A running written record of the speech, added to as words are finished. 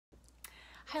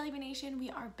Hi Libby Nation, we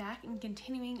are back and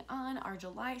continuing on our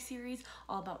July series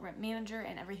all about Rent Manager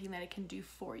and everything that it can do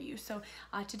for you. So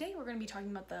today we're going to be talking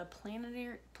about the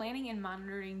planning and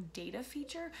monitoring data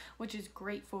feature, which is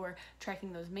great for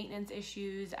tracking those maintenance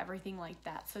issues, everything like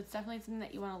that. So it's definitely something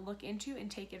that you want to look into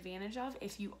and take advantage of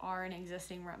if you are an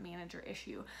existing Rent Manager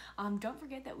issue. Don't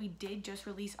forget that we did just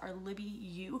release our Libby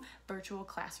U virtual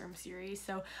classroom series.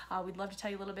 So we'd love to tell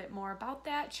you a little bit more about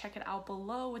that. Check it out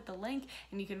below with the link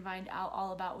and you can find out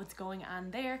all about what's going on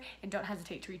there, and don't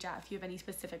hesitate to reach out if you have any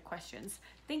specific questions.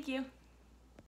 Thank you.